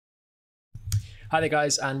Hi there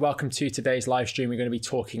guys, and welcome to today's live stream. We're going to be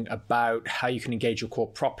talking about how you can engage your core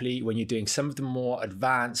properly when you're doing some of the more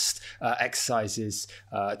advanced exercises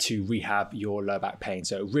to rehab your low back pain.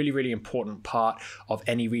 So really important part of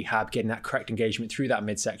any rehab, getting that correct engagement through that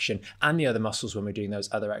midsection and the other muscles when we're doing those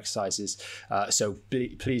other exercises. So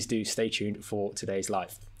please do stay tuned for today's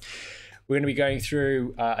live. We're going to be going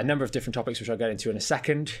through a number of different topics, which I'll get into in a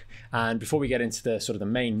second. And before we get into the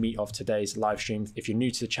main meat of today's live stream, if you're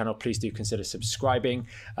new to the channel, please do consider subscribing.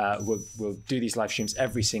 We'll do these live streams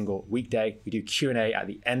every single weekday. We do Q&A at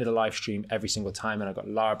the end of the live stream every single time. And I've got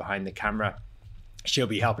Lara behind the camera. She'll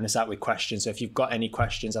be helping us out with questions. So if you've got any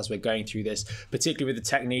questions as we're going through this, particularly with the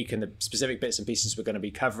technique and the specific bits and pieces we're going to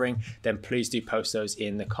be covering, then please do post those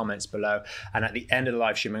in the comments below. And at the end of the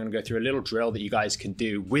live stream, I'm going to go through a little drill that you guys can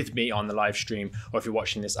do with me on the live stream, or if you're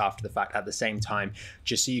watching this after the fact at the same time,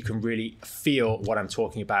 just so you can really feel what I'm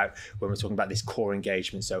talking about when we're talking about this core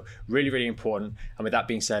engagement. So really important. And with that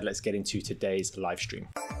being said, let's get into today's live stream.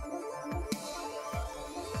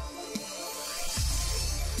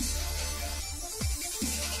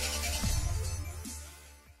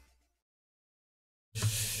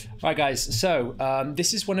 All right, guys, so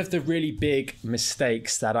this is one of the really big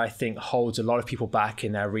mistakes that I think holds a lot of people back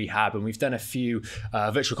in their rehab. And we've done a few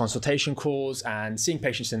virtual consultation calls and seeing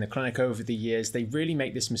patients in the clinic over the years. They really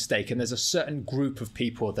make this mistake. And there's a certain group of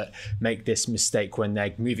people that make this mistake when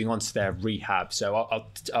they're moving on to their rehab. So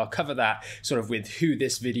I'll cover that sort of with who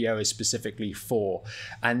this video is specifically for.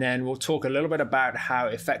 And then we'll talk a little bit about how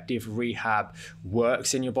effective rehab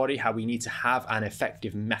works in your body, how we need to have an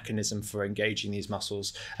effective mechanism for engaging these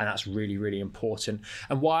muscles. And that's really important,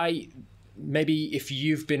 and why maybe if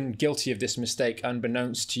you've been guilty of this mistake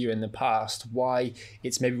unbeknownst to you in the past, why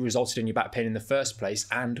it's maybe resulted in your back pain in the first place,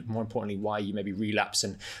 and more importantly, why you maybe relapse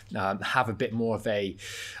and have a bit more of a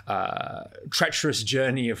treacherous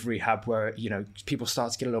journey of rehab where, you know, people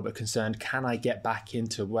start to get a little bit concerned. Can I get back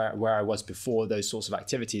into where I was before those sorts of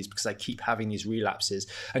activities, because I keep having these relapses?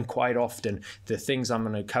 And quite often the things I'm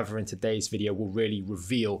going to cover in today's video will really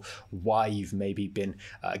reveal why you've maybe been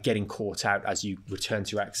getting caught out as you return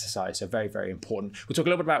to exercise. So very important. We'll talk a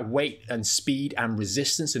little bit about weight and speed and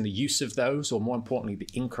resistance and the use of those, or more importantly, the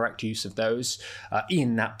incorrect use of those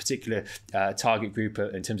in that particular target group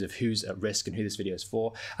in terms of who's at risk and who this video is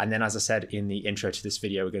for. And then, as I said in the intro to this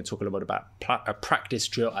video, we're going to talk a little bit about a practice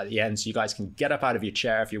drill at the end, so you guys can get up out of your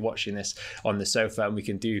chair if you're watching this on the sofa, and we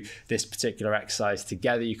can do this particular exercise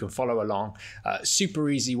together. You can follow along. Super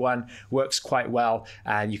easy one, works quite well,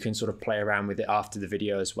 and you can sort of play around with it after the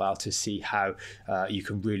video as well to see how you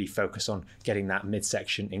can really focus on getting that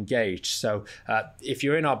midsection engaged. So if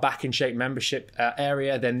you're in our Back in Shape membership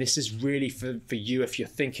area, then this is really for you if you're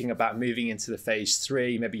thinking about moving into the phase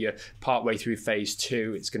 3, maybe you're partway through phase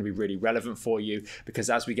 2, it's going to be really relevant for you, because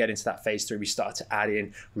as we get into that phase 3, we start to add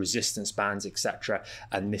in resistance bands, etc.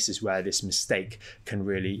 And this is where this mistake can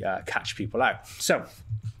really catch people out. So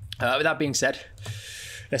with that being said,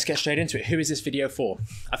 let's get straight into it. Who is this video for?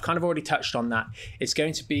 I've kind of already touched on that. It's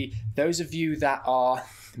going to be those of you that are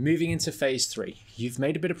moving into phase 3. You've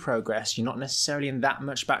made a bit of progress. You're not necessarily in that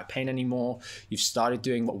much back pain anymore. You've started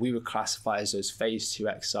doing what we would classify as those phase 2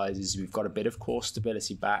 exercises. We've got a bit of core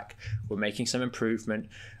stability back. We're making some improvement,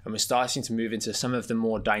 and we're starting to move into some of the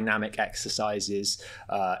more dynamic exercises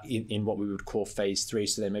in what we would call phase 3.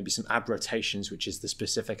 So there may be some ab rotations, which is the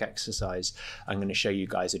specific exercise I'm going to show you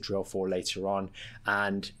guys a drill for later on.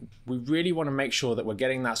 And we really want to make sure that we're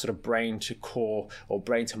getting that sort of brain to core or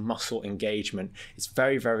brain to muscle engagement. It's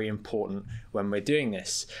very important when we're doing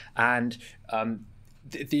this. And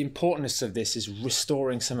the importance of this is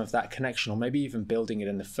restoring some of that connection, or maybe even building it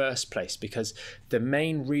in the first place, because the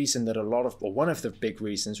main reason that one of the big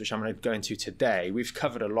reasons, which I'm going to go into today, we've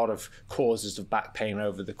covered a lot of causes of back pain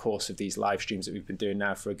over the course of these live streams that we've been doing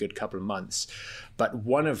now for a good couple of months. But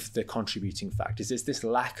one of the contributing factors is this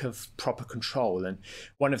lack of proper control. And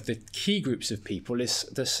one of the key groups of people is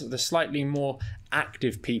the slightly more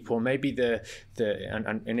active people, maybe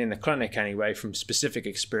and in the clinic anyway, from specific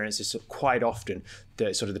experiences, quite often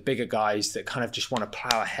the bigger guys that kind of just want to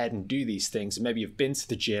plow ahead and do these things. And maybe you've been to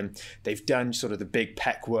the gym, they've done sort of the big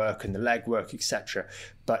pec work and the leg work, etc.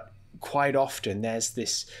 But quite often there's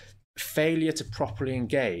this failure to properly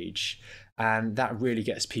engage. And that really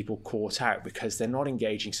gets people caught out because they're not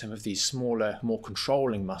engaging some of these smaller, more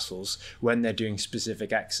controlling muscles when they're doing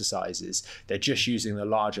specific exercises. They're just using the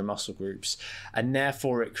larger muscle groups, and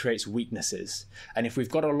therefore it creates weaknesses. And if we've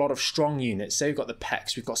got a lot of strong units, say we've got the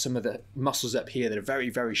pecs, we've got some of the muscles up here that are very,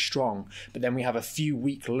 very strong, but then we have a few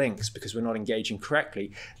weak links because we're not engaging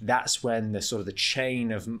correctly, that's when the sort of the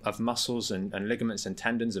chain of muscles and ligaments and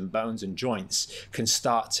tendons and bones and joints can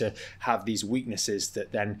start to have these weaknesses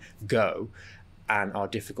that then go and are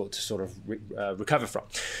difficult to sort of recover from.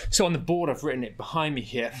 So on the board, I've written it behind me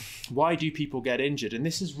here. Why do people get injured? And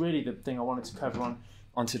this is really the thing I wanted to cover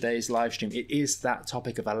on today's live stream. It is that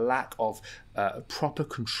topic of a lack of proper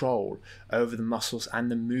control over the muscles and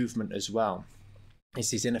the movement as well. It's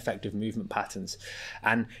these ineffective movement patterns,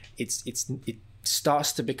 and it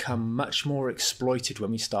starts to become much more exploited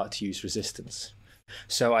when we start to use resistance.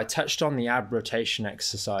 So I touched on the ab rotation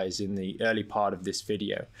exercise in the early part of this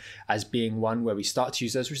video as being one where we start to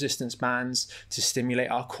use those resistance bands to stimulate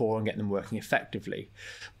our core and get them working effectively.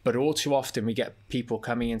 But all too often we get people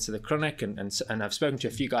coming into the clinic, and I've spoken to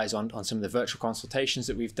a few guys on some of the virtual consultations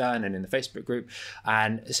that we've done and in the Facebook group,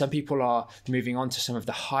 and some people are moving on to some of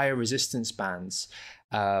the higher resistance bands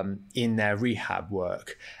in their rehab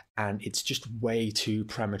work. And it's just way too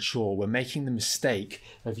premature. We're making the mistake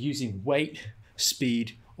of using weight,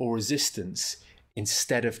 speed, or resistance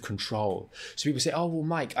instead of control. So people say, oh, well,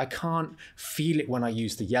 Mike, I can't feel it when I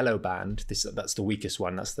use the yellow band. That's the weakest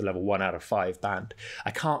one. That's the level 1 out of 5 band.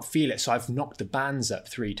 I can't feel it, so I've knocked the bands up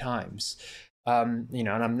 3 times. And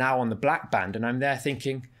I'm now on the black band, and I'm there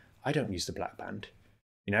thinking, I don't use the black band.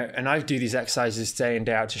 And I do these exercises day in,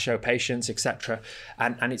 day out to show patients, etc.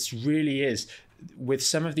 And it really is with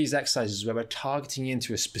some of these exercises where we're targeting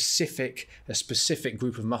into a specific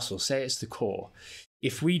group of muscles, say it's the core.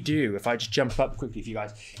 If I just jump up quickly for you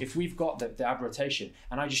guys, if we've got the ab rotation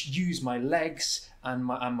and I just use my legs and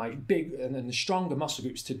my big and the stronger muscle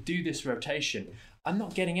groups to do this rotation, I'm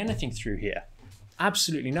not getting anything through here.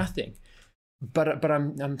 Absolutely nothing. But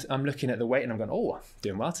I'm looking at the weight and I'm going, oh, I'm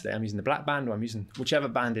doing well today. I'm using the black band, or I'm using whichever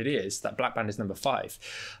band it is. That black band is number 5.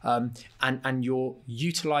 And you're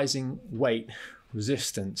utilizing weight,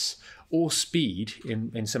 resistance, or speed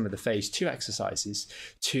in some of the phase 2 exercises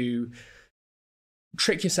to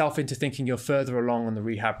trick yourself into thinking you're further along on the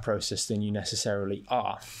rehab process than you necessarily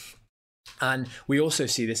are. And we also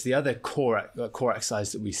see this, the other core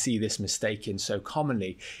exercise that we see this mistake in so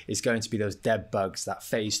commonly is going to be those dead bugs, that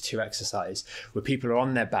phase 2 exercise where people are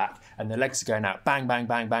on their back and their legs are going out, bang, bang,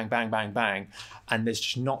 bang, bang, bang, bang, bang, and there's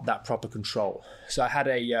just not that proper control. So I had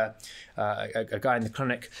a guy in the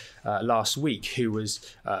clinic last week who was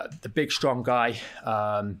the big, strong guy,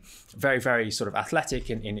 very, very sort of athletic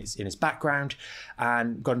in his background,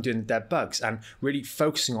 and got him doing the dead bugs and really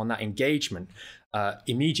focusing on that engagement.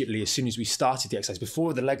 Immediately, as soon as we started the exercise,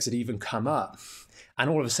 before the legs had even come up, and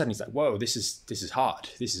all of a sudden he's like, whoa, this is hard.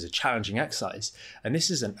 This is a challenging exercise. And this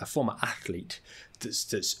is a former athlete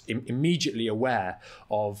that's immediately aware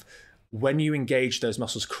of when you engage those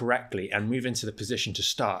muscles correctly and move into the position to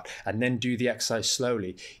start and then do the exercise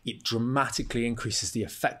slowly, it dramatically increases the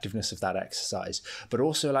effectiveness of that exercise, but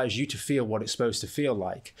also allows you to feel what it's supposed to feel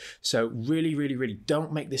like. So really, really, really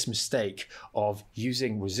don't make this mistake of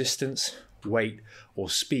using resistance, weight, or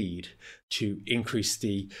speed to increase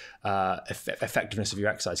the effectiveness of your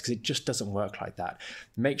exercise, because it just doesn't work like that.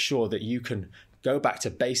 Make sure that you can go back to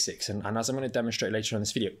basics, and as I'm going to demonstrate later on in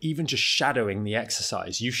this video, even just shadowing the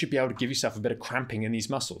exercise, you should be able to give yourself a bit of cramping in these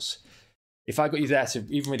muscles. If I got you there to,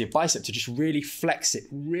 even with your bicep, to just really flex it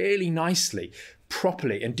really nicely,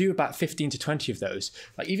 properly, and do about 15 to 20 of those,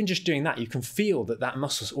 like even just doing that, you can feel that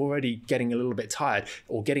muscle's already getting a little bit tired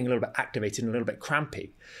or getting a little bit activated and a little bit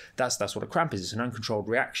crampy. That's what a cramp is. It's an uncontrolled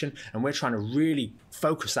reaction, and we're trying to really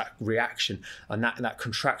focus that reaction and that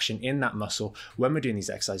contraction in that muscle when we're doing these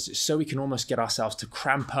exercises, so we can almost get ourselves to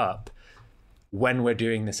cramp up when we're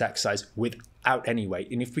doing this exercise without any weight.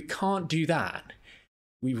 And if we can't do that,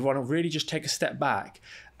 we want to really just take a step back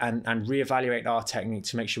and reevaluate our technique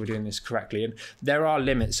to make sure we're doing this correctly. And there are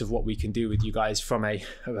limits of what we can do with you guys from a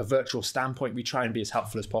virtual standpoint. We try and be as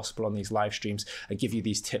helpful as possible on these live streams and give you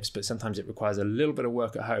these tips, but sometimes it requires a little bit of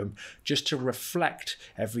work at home just to reflect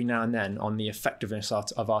every now and then on the effectiveness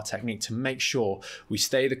of our technique to make sure we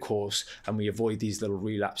stay the course and we avoid these little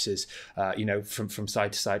relapses, from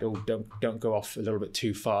side to side. Oh, don't go off a little bit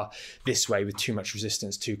too far this way with too much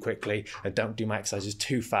resistance too quickly, and don't do my exercises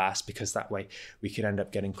too fast, because that way we could end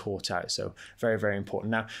up getting caught out. So very, very important.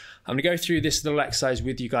 Now I'm going to go through this little exercise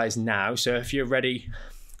with you guys now. So if you're ready,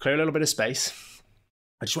 clear a little bit of space.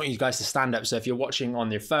 I just want you guys to stand up. So if you're watching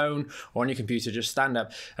on your phone or on your computer, just stand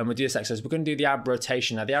up and we'll do this exercise. We're going to do the ab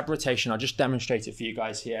rotation. Now the ab rotation, I'll just demonstrate it for you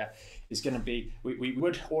guys here, is going to be, we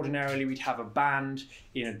would ordinarily, we'd have a band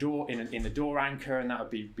in a door, in the door anchor, and that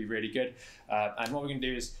would be really good. And what we're going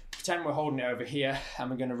to do is pretend we're holding it over here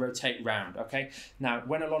and we're going to rotate round, okay? Now,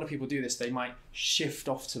 when a lot of people do this, they might shift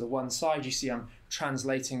off to the one side. You see I'm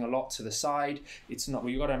translating a lot to the side. It's not,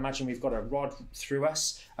 well, you've got to imagine we've got a rod through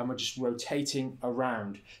us and we're just rotating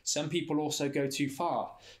around. Some people also go too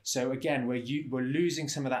far. So again, we're losing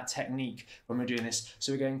some of that technique when we're doing this.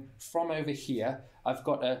 So we're going from over here. I've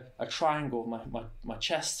got a triangle. My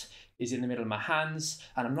chest is in the middle of my hands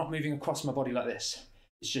and I'm not moving across my body like this.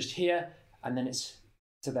 It's just here and then it's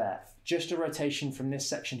to there. Just a rotation from this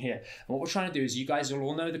section here. And what we're trying to do is, you guys will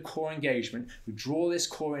all know the core engagement. We draw this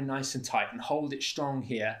core in nice and tight and hold it strong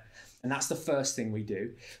here. And that's the first thing we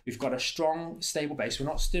do. We've got a strong, stable base. We're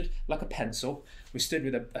not stood like a pencil. We're stood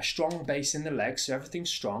with a strong base in the legs, so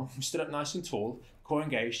everything's strong. We stood up nice and tall, core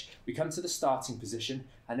engaged. We come to the starting position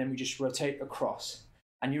and then we just rotate across.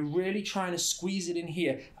 And you're really trying to squeeze it in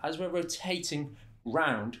here as we're rotating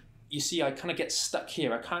round. You see, I kind of get stuck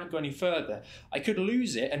here. I can't go any further. I could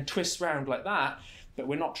lose it and twist round like that, but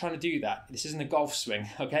we're not trying to do that. This isn't a golf swing,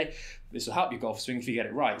 okay? This will help your golf swing if you get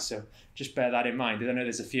it right, so just bear that in mind. I know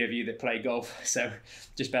there's a few of you that play golf, so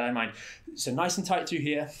just bear that in mind. So nice and tight through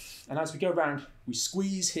here, and as we go around, we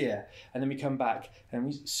squeeze here, and then we come back, and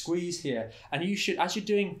we squeeze here. And you should, as you're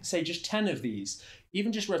doing, say, just 10 of these,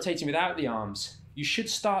 even just rotating without the arms, you should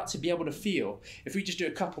start to be able to feel, if we just do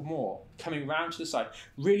a couple more, coming round to the side,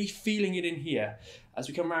 really feeling it in here. As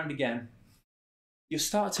we come round again, you'll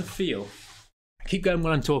start to feel, keep going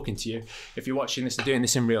while I'm talking to you, if you're watching this or doing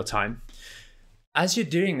this in real time. As you're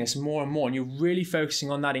doing this more and more, and you're really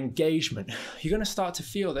focusing on that engagement, you're going to start to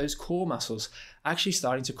feel those core muscles actually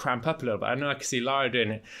starting to cramp up a little bit. I know I can see Lara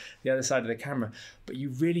doing it the other side of the camera, but you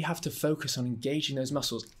really have to focus on engaging those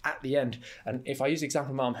muscles at the end. And if I use the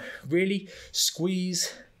example, Mom, really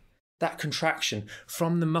squeeze that contraction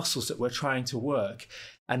from the muscles that we're trying to work.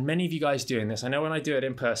 And many of you guys doing this, I know when I do it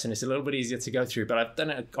in person, it's a little bit easier to go through, but I've done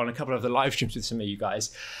it on a couple of the live streams with some of you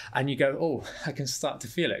guys, and you go, oh, I can start to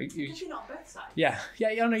feel it. Maybe not both sides. Yeah,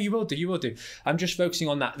 no, you will do. I'm just focusing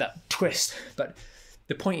on that twist. But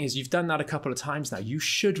the point is, you've done that a couple of times now. You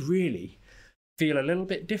should really feel a little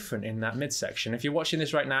bit different in that midsection. If you're watching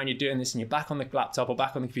this right now and you're doing this and you're back on the laptop or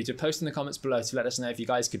back on the computer, post in the comments below to let us know if you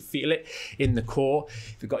guys could feel it in the core.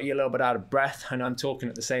 If you've got you a little bit out of breath, I know I'm talking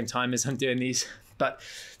at the same time as I'm doing these, but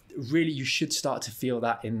really you should start to feel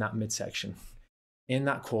that in that midsection, in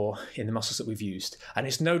that core, in the muscles that we've used. And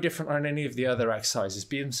it's no different on any of the other exercises,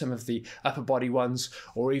 be them some of the upper body ones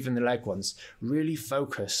or even the leg ones. Really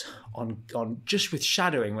focus on just with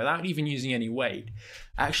shadowing, without even using any weight,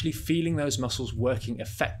 actually feeling those muscles working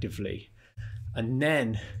effectively. And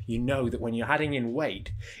then you know that when you're adding in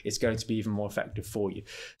weight, it's going to be even more effective for you.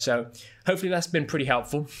 So hopefully that's been pretty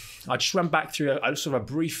helpful. I'll just run back through a sort of a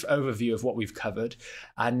brief overview of what we've covered,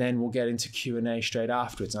 and then we'll get into Q&A straight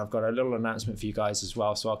afterwards. And I've got a little announcement for you guys as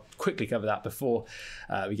well, so I'll quickly cover that before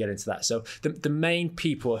we get into that. So the main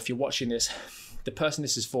people, if you're watching this, the person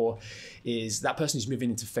this is for is that person who's moving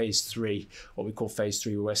into phase 3, what we call phase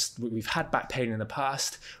 3. We've had back pain in the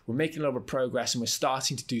past, we're making a little bit of progress, and we're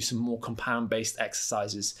starting to do some more compound-based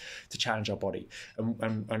exercises to challenge our body.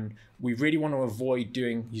 And we really want to avoid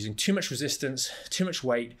using too much resistance, too much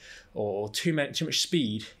weight, or too much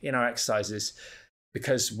speed in our exercises,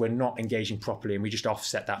 because we're not engaging properly, and we just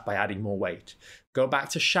offset that by adding more weight. Go back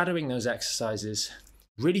to shadowing those exercises.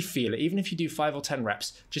 Really feel it, even if you do 5 or 10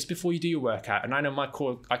 reps just before you do your workout. And I know my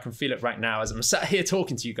core, I can feel it right now as I'm sat here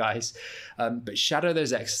talking to you guys. But shadow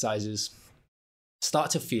those exercises,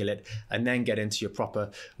 start to feel it, and then get into your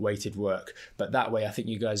proper weighted work. But that way, I think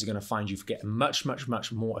you guys are going to find you get much, much,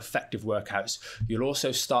 much more effective workouts. You'll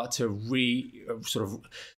also start to sort of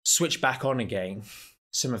switch back on again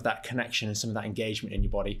some of that connection and some of that engagement in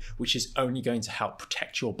your body, which is only going to help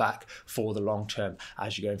protect your back for the long term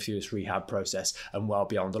as you're going through this rehab process and well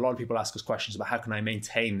beyond. A lot of people ask us questions about how can I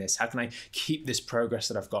maintain this? How can I keep this progress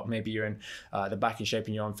that I've got? Maybe you're in the back in shape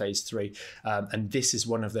and you're on phase 3. And this is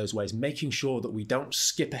one of those ways, making sure that we don't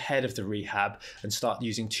skip ahead of the rehab and start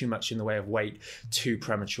using too much in the way of weight too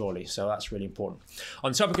prematurely. So that's really important.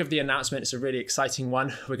 On the topic of the announcement, it's a really exciting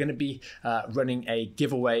one. We're going to be running a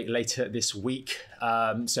giveaway later this week.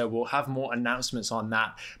 So we'll have more announcements on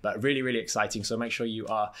that, but really, really exciting. So make sure you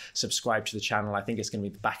are subscribed to the channel. I think it's going to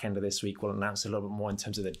be the back end of this week. We'll announce a little bit more in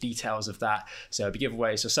terms of the details of that. So it'll be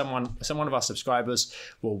giveaway. So someone of our subscribers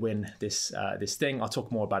will win this thing. I'll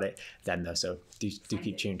talk more about it then though. So do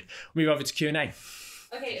keep tuned. We'll move over to Q&A.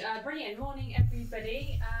 Okay, brilliant. Morning,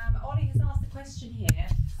 everybody. Ollie has asked a question here.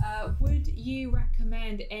 Would you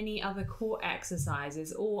recommend any other core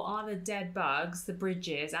exercises, or are the dead bugs, the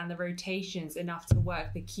bridges, and the rotations enough to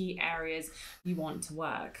work the key areas you want to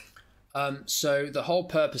work? So the whole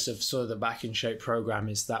purpose of sort of the Back in Shape program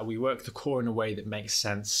is that we work the core in a way that makes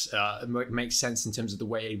sense. Makes sense in terms of the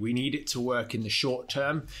way we need it to work in the short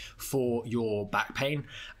term for your back pain,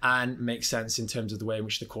 and makes sense in terms of the way in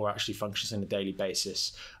which the core actually functions on a daily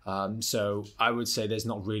basis. So I would say there's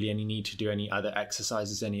not really any need to do any other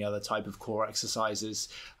exercises, any other type of core exercises,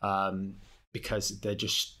 because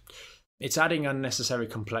it's adding unnecessary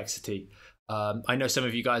complexity. I know some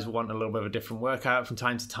of you guys want a little bit of a different workout from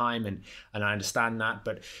time to time, and I understand that.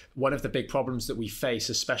 But one of the big problems that we face,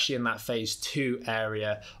 especially in that phase 2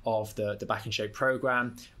 area of the Back in Shape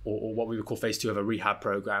program, or what we would call phase 2 of a rehab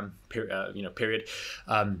program, period,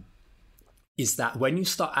 is that when you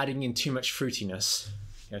start adding in too much fruitiness,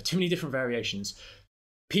 too many different variations,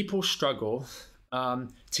 people struggle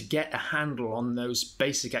to get a handle on those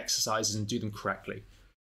basic exercises and do them correctly.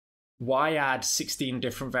 Why add 16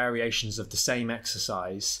 different variations of the same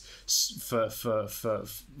exercise for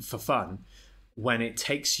fun when it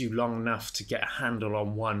takes you long enough to get a handle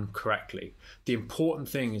on one correctly? The important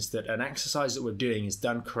thing is that an exercise that we're doing is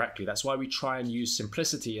done correctly. That's why we try and use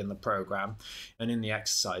simplicity in the program and in the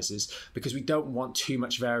exercises, because we don't want too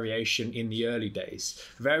much variation in the early days.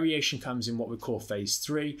 Variation comes in what we call phase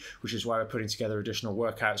 3, which is why we're putting together additional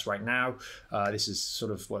workouts right now. This is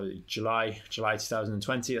sort of July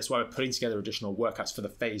 2020. That's why we're putting together additional workouts for the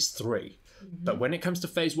phase 3. Mm-hmm. But when it comes to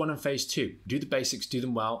phase 1 and phase 2, do the basics, do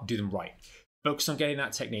them well, do them right. Focus on getting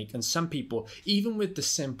that technique. And some people, even with the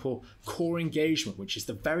simple core engagement, which is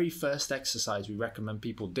the very first exercise we recommend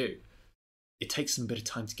people do, it takes them a bit of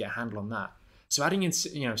time to get a handle on that. So adding in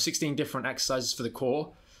 16 different exercises for the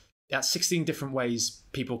core, that's 16 different ways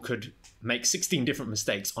people could make 16 different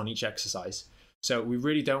mistakes on each exercise. So we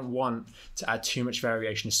really don't want to add too much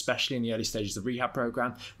variation, especially in the early stages of the rehab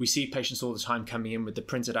program. We see patients all the time coming in with the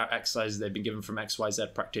printed out exercises they've been given from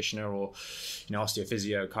XYZ practitioner, or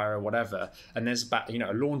osteophysio, chiro, whatever. And there's about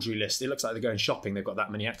a laundry list. It looks like they're going shopping. They've got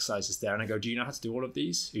that many exercises there. And I go, do you know how to do all of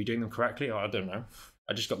these? Are you doing them correctly? Oh, I don't know.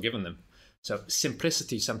 I just got given them. So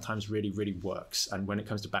simplicity sometimes really, really works. And when it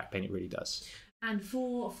comes to back pain, it really does. And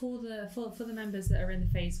for the members that are in the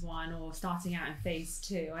phase 1 or starting out in phase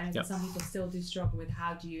 2, I know that some people still do struggle with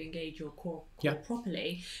how do you engage your core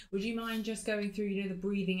properly. Would you mind just going through, the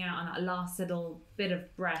breathing out and that last little bit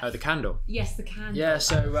of breath? Oh, the candle. Yes, the candle. Yeah.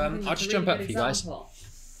 So I'll just jump up for you guys. So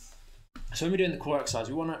when we're doing the core exercise,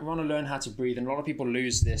 we want to learn how to breathe, and a lot of people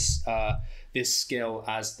lose this skill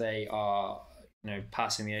as they are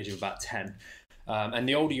passing the age of about 10. And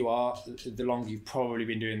the older you are, the longer you've probably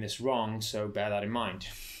been doing this wrong, so bear that in mind.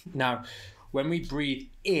 Now, when we breathe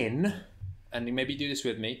in, and you maybe do this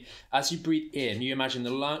with me, as you breathe in, you imagine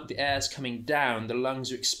the air's coming down, the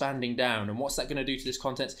lungs are expanding down, and what's that going to do to this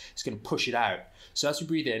contents? It's going to push it out. So as we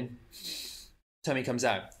breathe in, tummy comes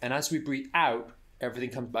out, and as we breathe out, everything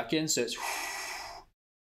comes back in, so it's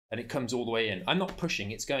and it comes all the way in. I'm not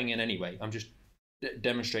pushing, it's going in anyway. I'm just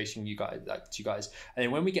demonstrating to you guys. And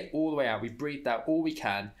then when we get all the way out, we breathed out all we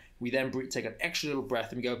can. We then take an extra little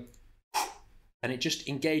breath and we go, and it just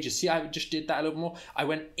engages. See, I just did that a little more. I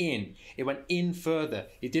went in. It went in further.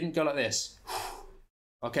 It didn't go like this.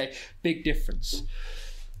 Okay, big difference.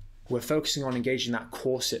 We're focusing on engaging that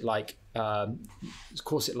corset-like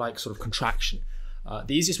sort of contraction.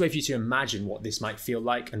 The easiest way for you to imagine what this might feel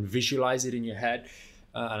like and visualize it in your head,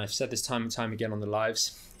 and I've said this time and time again on the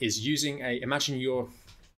lives, is imagine you're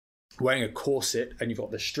wearing a corset and you've got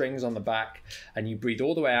the strings on the back, and you breathe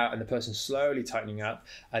all the way out and the person's slowly tightening up,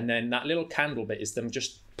 and then that little candle bit is them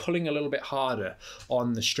just pulling a little bit harder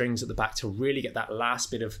on the strings at the back to really get that last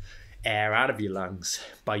bit of air out of your lungs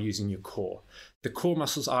by using your core. The core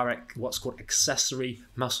muscles are what's called accessory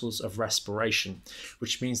muscles of respiration,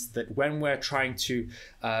 which means that when we're trying to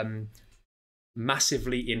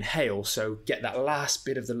massively inhale, so get that last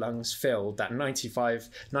bit of the lungs filled, that 90 to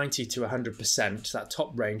 100%, that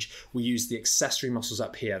top range, we use the accessory muscles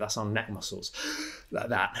up here. That's our neck muscles, like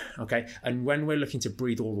that, okay? And when we're looking to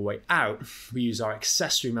breathe all the way out, we use our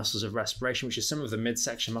accessory muscles of respiration, which is some of the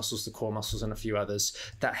midsection muscles, the core muscles, and a few others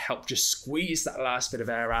that help just squeeze that last bit of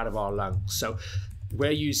air out of our lungs. So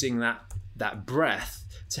we're using that breath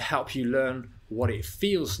to help you learn what it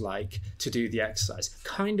feels like to do the exercise.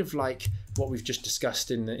 Kind of like what we've just discussed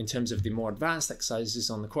in terms of the more advanced exercises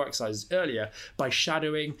on the core exercises earlier, by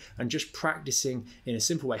shadowing and just practicing in a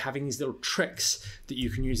simple way, having these little tricks that you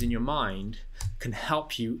can use in your mind can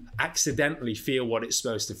help you accidentally feel what it's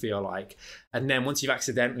supposed to feel like. And then once you've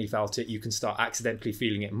accidentally felt it, you can start accidentally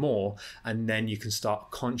feeling it more, and then you can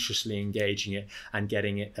start consciously engaging it and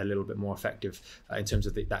getting it a little bit more effective in terms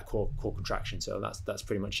of that core contraction. So that's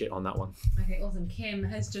pretty much it on that one. Okay, awesome. Kim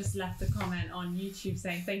has just left a comment on YouTube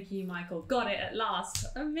saying, "Thank you, Michael. Got it at last.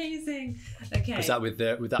 Amazing." Okay. Was that with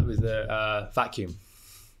the vacuum?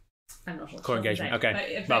 I'm not sure. Core engagement.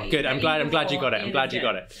 Okay. Well, good. I'm glad you got it. I'm glad you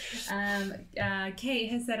got it. Kate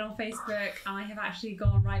has said on Facebook, "I have actually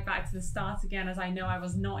gone right back to the start again, as I know I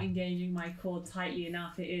was not engaging my core tightly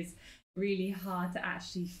enough. It is really hard to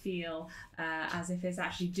actually feel as if it's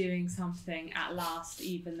actually doing something at last,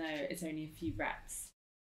 even though it's only a few reps."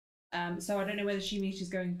 So I don't know whether she means she's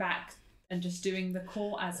going back and just doing the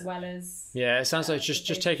core as well as... Yeah, it sounds like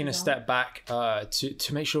just taking a step back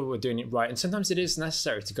to make sure we're doing it right. And sometimes it is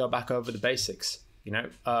necessary to go back over the basics, you know,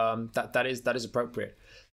 that is appropriate.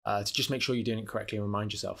 To just make sure you're doing it correctly and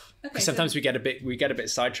remind yourself. Because sometimes we get a bit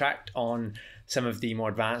sidetracked on some of the more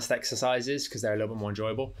advanced exercises because they're a little bit more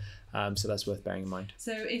enjoyable. So that's worth bearing in mind.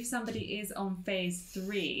 So if somebody is on phase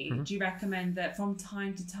 3, do you recommend that from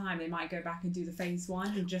time to time they might go back and do the phase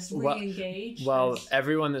 1 and just re-engage? Well,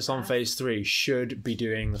 everyone that's on phase 3 should be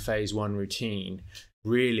doing the phase 1 routine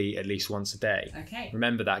really at least once a day. Okay.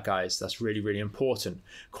 Remember that, guys. That's really, really important.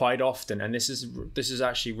 Quite often, and this is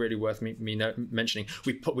actually really worth me mentioning.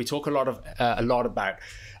 We talk a lot about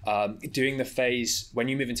doing the phase when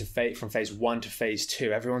you move into from phase 1 to phase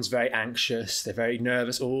 2. Everyone's very anxious. They're very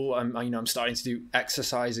nervous. Oh, I'm starting to do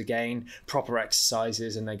exercise again, proper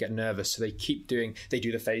exercises, and they get nervous. So they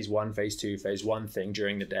do the phase 1, phase 2, phase 1 thing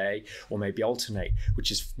during the day, or maybe alternate,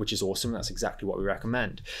 which is awesome. That's exactly what we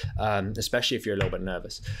recommend, especially if you're a little bit nervous.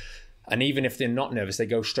 And even if they're not nervous, they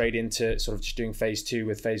go straight into sort of just doing phase 2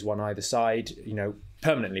 with phase 1 either side, you know,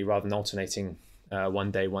 permanently rather than alternating one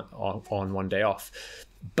day on, one day off.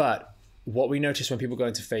 But what we notice when people go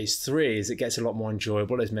into phase 3 is it gets a lot more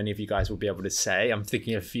enjoyable, as many of you guys will be able to say. I'm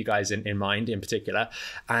thinking of a few guys in mind in particular,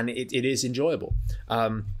 and it is enjoyable.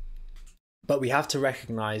 But we have to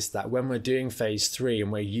recognize that when we're doing phase 3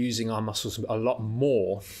 and we're using our muscles a lot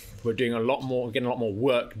more, we're doing a lot more, getting a lot more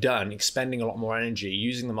work done, expending a lot more energy,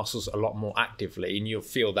 using the muscles a lot more actively, and you'll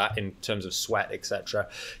feel that in terms of sweat, etc.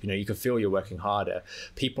 You know, you can feel you're working harder.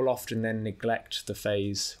 People often then neglect the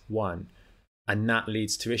phase 1, and that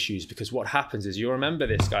leads to issues, because what happens is, you'll remember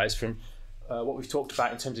this, guys, from what we've talked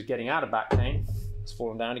about in terms of getting out of back pain. It's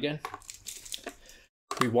fallen down again.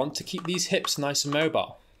 We want to keep these hips nice and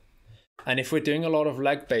mobile. And if we're doing a lot of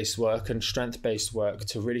leg-based work and strength-based work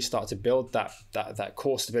to really start to build that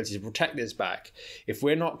core stability to protect this back, if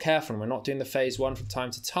we're not careful and we're not doing the phase 1 from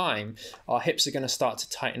time to time, our hips are going to start to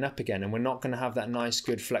tighten up again, and we're not going to have that nice,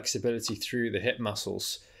 good flexibility through the hip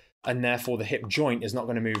muscles. And therefore the hip joint is not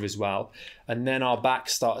going to move as well. And then our back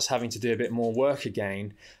starts having to do a bit more work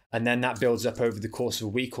again. And then that builds up over the course of a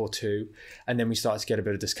week or two. And then we start to get a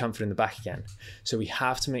bit of discomfort in the back again. So we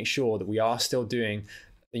have to make sure that we are still doing,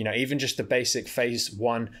 you know, even just the basic phase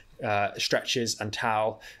 1 stretches and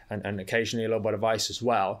towel, and occasionally a little bit of ice as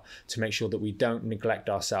well, to make sure that we don't neglect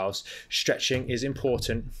ourselves. Stretching is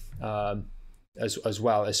important as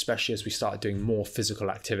well, especially as we start doing more physical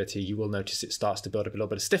activity. You will notice it starts to build up a little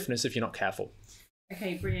bit of stiffness if you're not careful.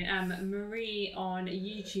 Okay, brilliant. Marie on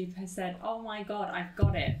YouTube has said, "Oh my God, I've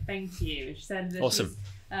got it. Thank you." She said that awesome.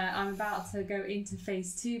 I'm about to go into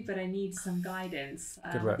phase 2, but I need some guidance.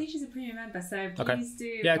 Good work. I think she's a premium member, so please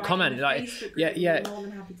do. Comment. I'm more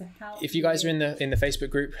than happy to help. If you guys are in the Facebook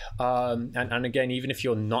group, and again, even if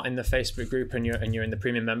you're not in the Facebook group and you're in the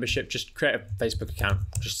premium membership, just create a Facebook account,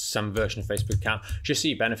 just some version of Facebook account, just so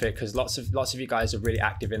you benefit, because lots of you guys are really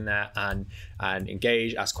active in there and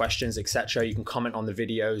engage, ask questions, etc. You can comment on the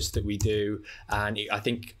videos that we do, and I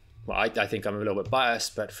think. Well, I think I'm a little bit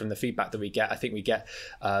biased, but from the feedback that we get, I think we get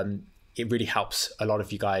it really helps a lot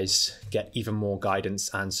of you guys get even more guidance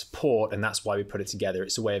and support, and that's why we put it together.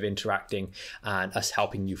 It's a way of interacting and us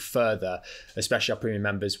helping you further, especially our premium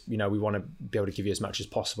members. You know, we want to be able to give you as much as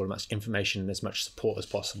possible, as much information and as much support as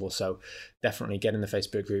possible. So definitely get in the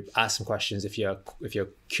Facebook group, ask some questions. If you're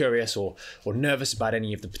curious or nervous about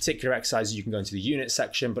any of the particular exercises, you can go into the unit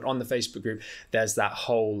section. But on the Facebook group, there's that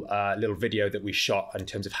whole little video that we shot in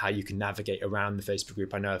terms of how you can navigate around the Facebook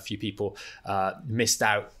group. I know a few people missed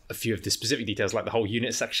out a few of the specific details, like the whole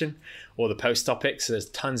unit section or the post topics. So there's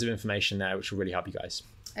tons of information there which will really help you guys.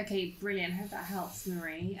 Okay, brilliant. Hope that helps,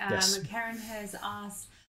 Marie. Yes. Karen has asked,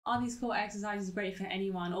 are these core exercises great for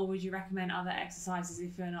anyone, or would you recommend other exercises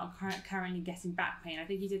if you're not currently getting back pain? I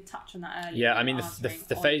think you did touch on that earlier. Yeah, I mean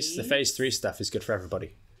the phase 3 stuff is good for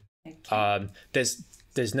everybody. Okay.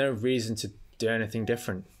 There's no reason to do anything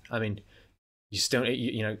different. I mean, You still,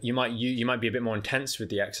 you might be a bit more intense with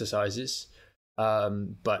the exercises,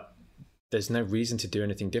 but there's no reason to do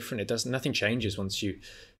anything different. Nothing changes once you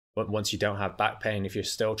don't have back pain. If you're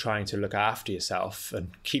still trying to look after yourself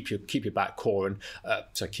and keep your back core and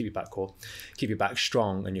keep your back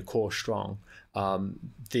strong and your core strong.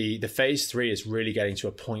 The phase 3 is really getting to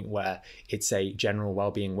a point where it's a general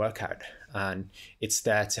well-being workout, and it's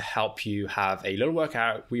there to help you have a little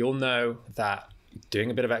workout. We all know that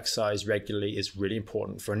doing a bit of exercise regularly is really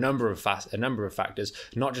important for a number of factors,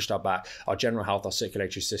 not just our back, our general health, our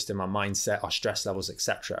circulatory system, our mindset, our stress levels,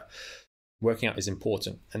 etc. Working out is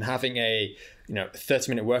important, and having a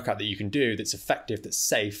 30-minute workout that you can do that's effective, that's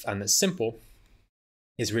safe, and that's simple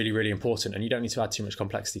is really, really important. And you don't need to add too much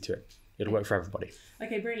complexity to it. It'll work for everybody.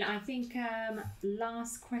 Okay, brilliant. I think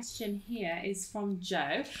last question here is from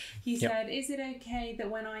Joe. He said, is it okay that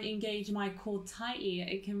when I engage my core tightly,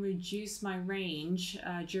 it can reduce my range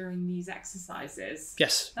during these exercises?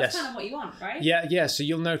 Yes. That's kind of what you want, right? Yeah. So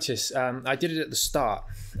you'll notice I did it at the start.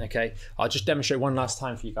 Okay, I'll just demonstrate one last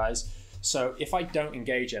time for you guys. So if I don't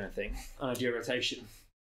engage anything and I do a rotation,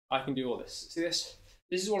 I can do all this. See this?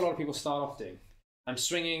 This is what a lot of people start off doing. I'm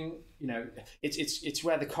swinging, it's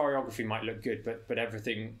where the choreography might look good, but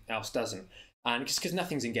everything else doesn't. And it's because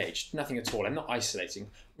nothing's engaged, nothing at all. I'm not isolating.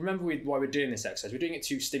 Remember why we're doing this exercise. We're doing it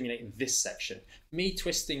to stimulate this section. Me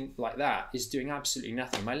twisting like that is doing absolutely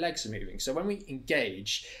nothing. My legs are moving. So when we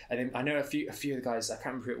engage, and then I know a few of the guys, I can't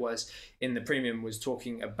remember who it was, in the premium was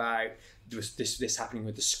talking about this happening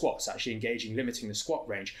with the squats, actually engaging, limiting the squat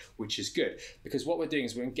range, which is good. Because what we're doing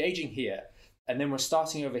is we're engaging here, and then we're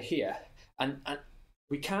starting over here. And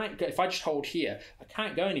we can't go, if I just hold here, I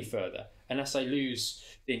can't go any further unless I lose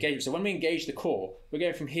the engagement. So when we engage the core, we're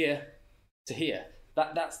going from here to here.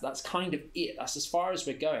 That's kind of it. That's as far as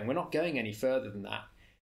we're going. We're not going any further than that.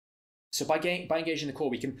 So by engaging the core,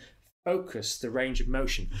 we can focus the range of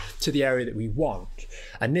motion to the area that we want.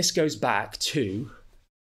 And this goes back to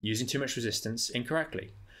using too much resistance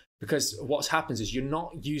incorrectly. Because what happens is you're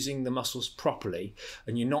not using the muscles properly,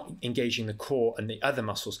 and you're not engaging the core and the other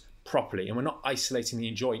muscles properly, and we're not isolating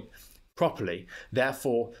the joint properly.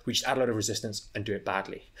 Therefore, we just add a lot of resistance and do it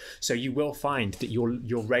badly. So you will find that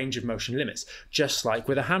your range of motion limits, just like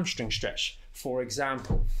with a hamstring stretch. For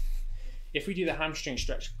example, if we do the hamstring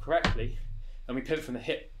stretch correctly and we pivot from the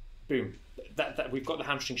hip, boom, that we've got the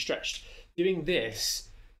hamstring stretched. Doing this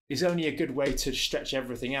is only a good way to stretch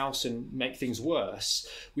everything else and make things worse.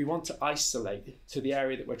 We want to isolate to the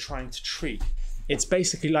area that we're trying to treat. It's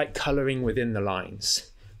basically like coloring within the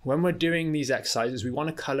lines. When we're doing these exercises, we want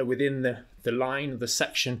to color within the line, the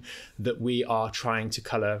section that we are trying to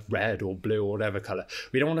color red or blue or whatever color.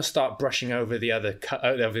 We don't want to start brushing over the other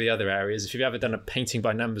areas. If you've ever done a painting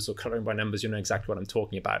by numbers or coloring by numbers, you'll know exactly what I'm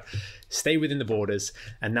talking about. Stay within the borders,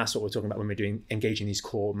 and that's what we're talking about when we're engaging these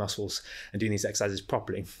core muscles and doing these exercises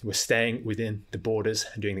properly. We're staying within the borders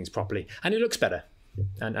and doing things properly, and it looks better.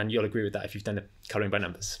 And you'll agree with that if you've done the colouring by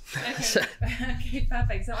numbers. Okay, okay,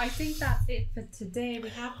 perfect. So I think that's it for today. We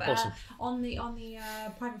have awesome. on the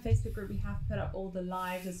private Facebook group, we have put up all the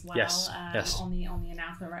lives as well. Yes. On the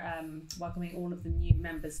announcement, welcoming all of the new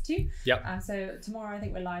members too. Yep. So tomorrow I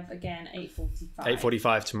think we're live again 8:45.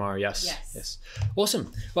 8:45 tomorrow. Yes.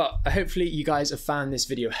 Awesome. Well, hopefully you guys have found this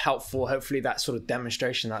video helpful. Hopefully that sort of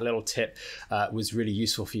demonstration, that little tip, was really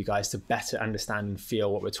useful for you guys to better understand and feel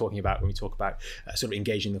what we're talking about when we talk about sort of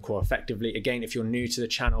engaging the core effectively. Again, if you're new to the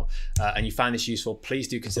channel and you find this useful, please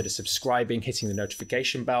do consider subscribing, hitting the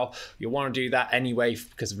notification bell. You'll want to do that anyway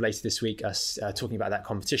because of later this week us talking about that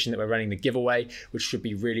competition that we're running, the giveaway, which should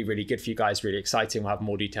be really, really good for you guys, really exciting. We'll have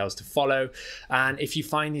more details to follow. And if you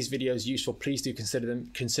find these videos useful, please do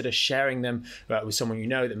consider sharing them with someone you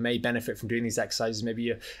know that may benefit from doing these exercises.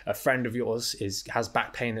 Maybe a friend of yours has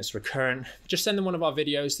back pain that's recurrent. Just send them one of our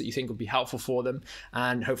videos that you think would be helpful for them,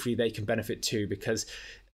 and hopefully they can benefit too, because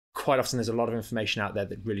quite often there's a lot of information out there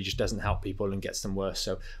that really just doesn't help people and gets them worse.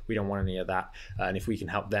 So we don't want any of that. And if we can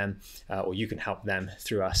help them or you can help them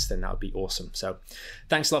through us, then that would be awesome. So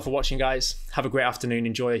thanks a lot for watching, guys. Have a great afternoon.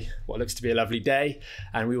 Enjoy what looks to be a lovely day.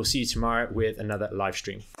 And we will see you tomorrow with another live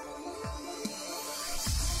stream.